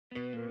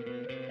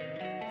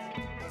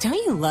Don't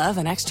you love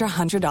an extra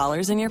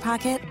 $100 in your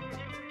pocket?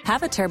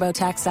 Have a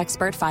TurboTax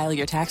expert file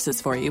your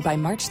taxes for you by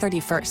March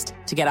 31st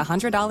to get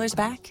 $100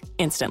 back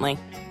instantly.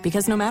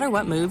 Because no matter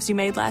what moves you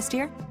made last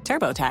year,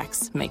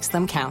 TurboTax makes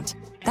them count.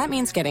 That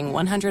means getting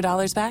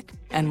 $100 back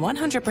and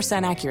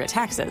 100% accurate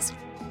taxes,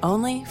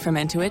 only from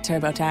Intuit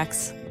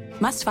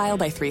TurboTax. Must file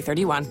by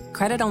 3/31.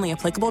 Credit only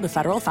applicable to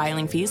federal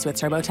filing fees with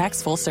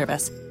TurboTax full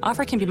service.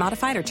 Offer can be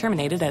modified or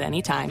terminated at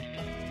any time.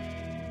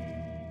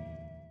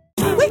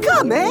 Wake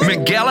up, man!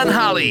 Miguel and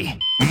Holly.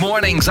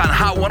 Mornings on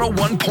Hot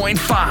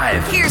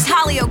 101.5. Here's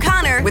Holly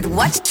O'Connor with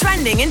what's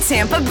trending in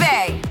Tampa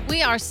Bay.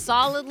 We are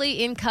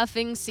solidly in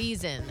cuffing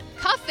season.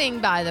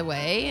 Cuffing, by the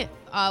way,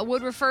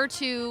 would refer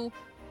to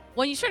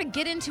when you sort of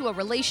get into a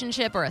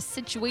relationship or a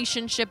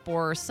situationship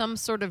or some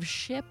sort of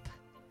ship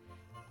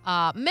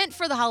meant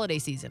for the holiday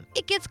season.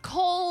 It gets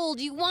cold.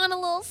 You want a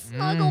little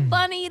snuggle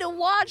bunny to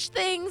watch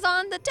things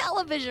on the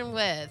television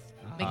with.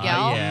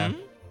 Miguel? Yeah.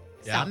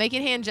 Stop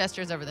making hand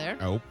gestures over there.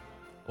 Oh.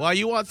 Well,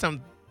 you want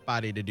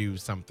somebody to do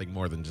something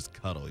more than just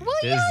cuddle you. Well,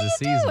 Tis yeah, the you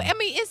season. do. I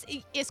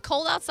mean, it's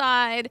cold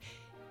outside.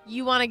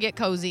 You want to get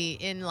cozy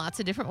in lots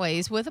of different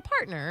ways with a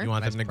partner. You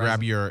want them to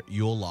grab your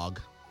Yule log.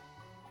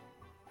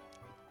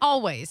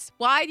 Always.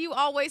 Why do you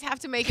always have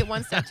to make it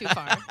one step too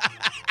far?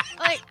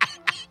 Like,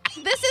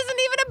 this isn't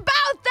even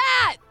about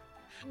that.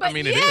 But I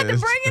mean, you it had to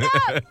is. bring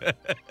it up.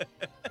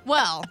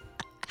 Well,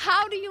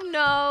 how do you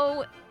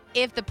know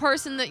if the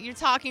person that you're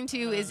talking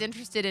to is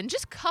interested in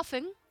just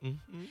cuffing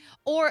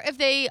or if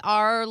they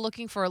are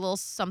looking for a little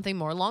something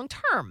more long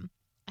term?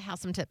 I have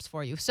some tips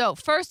for you. So,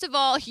 first of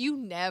all, you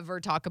never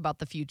talk about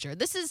the future.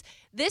 This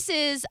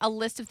is a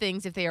list of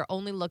things if they are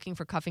only looking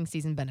for cuffing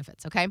season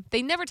benefits, okay?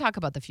 They never talk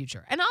about the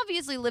future. And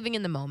obviously, living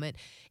in the moment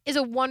is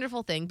a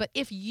wonderful thing. But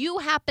if you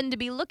happen to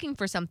be looking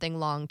for something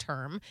long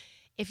term,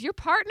 if your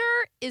partner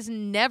is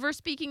never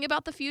speaking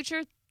about the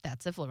future,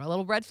 that's a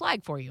little red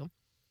flag for you.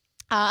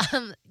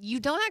 You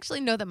don't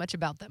actually know that much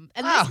about them.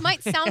 And this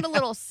might sound a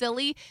little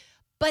silly,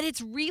 but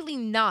it's really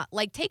not.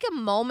 Like, take a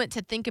moment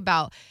to think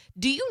about,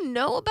 do you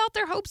know about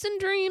their hopes and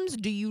dreams?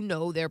 Do you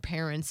know their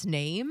parents'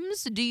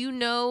 names? Do you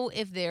know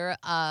if they're,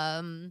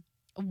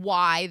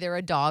 why they're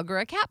a dog or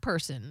a cat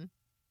person?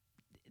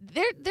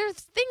 There's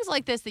things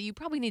like this that you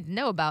probably need to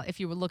know about if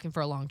you were looking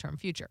for a long-term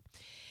future.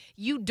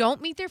 You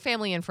don't meet their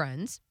family and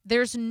friends.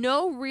 There's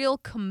no real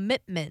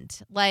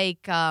commitment.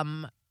 Like,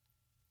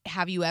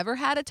 have you ever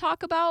had a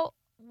talk about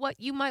what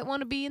you might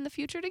want to be in the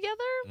future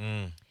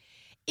together?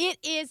 It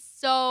is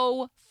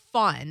so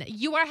fun.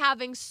 You are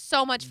having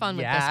so much fun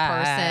with this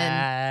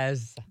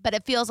person, but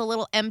it feels a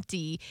little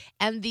empty.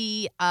 And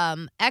the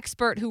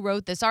expert who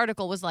wrote this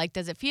article was like,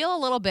 does it feel a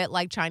little bit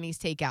like Chinese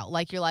takeout?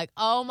 Like, you're like,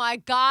 oh my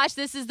gosh,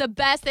 this is the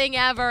best thing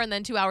ever. And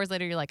then 2 hours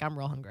later, you're like, I'm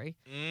real hungry.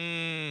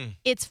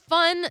 It's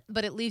fun,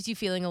 but it leaves you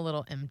feeling a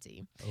little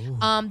empty.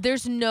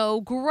 There's no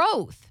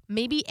growth.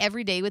 Maybe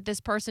every day with this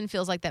person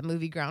feels like that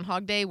movie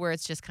Groundhog Day, where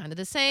it's just kind of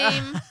the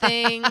same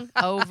thing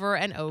over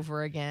and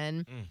over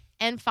again.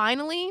 And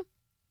finally,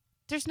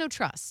 there's no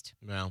trust.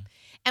 Well.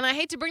 And I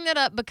hate to bring that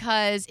up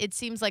because it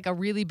seems like a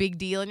really big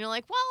deal. And you're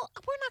like, well,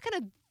 we're not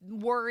going to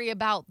worry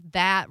about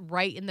that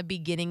right in the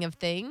beginning of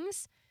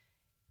things.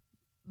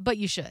 But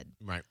you should.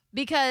 Right.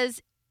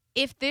 Because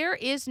if there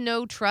is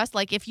no trust,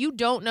 like if you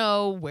don't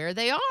know where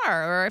they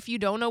are, or if you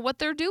don't know what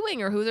they're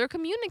doing, or who they're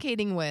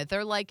communicating with,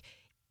 or like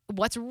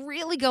what's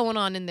really going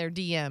on in their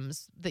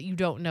DMs that you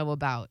don't know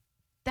about,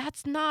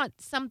 that's not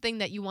something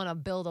that you want to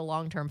build a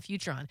long-term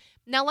future on.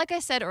 Now, like I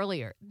said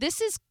earlier,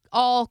 this is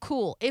all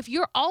cool. If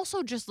you're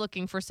also just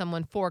looking for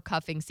someone for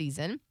cuffing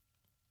season,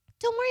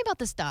 don't worry about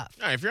the stuff.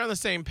 No, if you're on the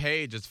same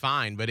page, it's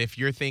fine. But if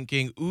you're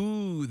thinking,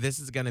 ooh, this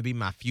is going to be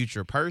my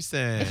future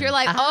person. If you're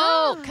like,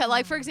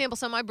 like, for example,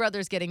 so my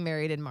brother's getting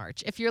married in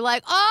March. If you're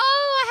like,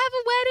 I have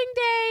a wedding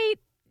date.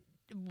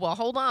 Well,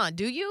 hold on.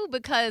 Do you?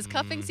 Because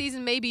cuffing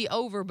season may be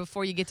over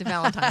before you get to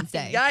Valentine's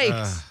Day.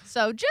 Yikes.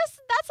 So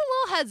that's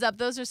a little heads up.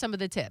 Those are some of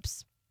the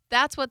tips.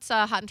 That's what's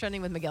hot and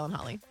trending with Miguel and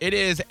Holly. It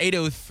is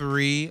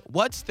 8:03.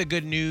 What's the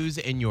good news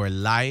in your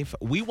life?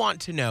 We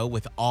want to know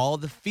with all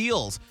the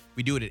feels.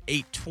 We do it at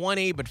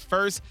 8:20. But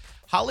first,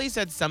 Holly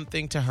said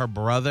something to her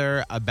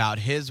brother about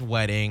his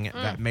wedding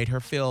that made her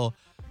feel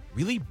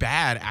really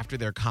bad after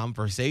their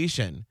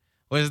conversation.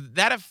 Was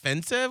that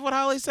offensive, what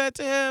Holly said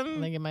to him?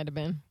 I think it might have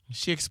been.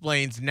 She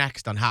explains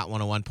next on Hot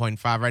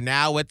 101.5 right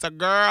now. It's a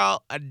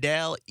girl,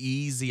 Adele,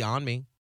 Easy on Me.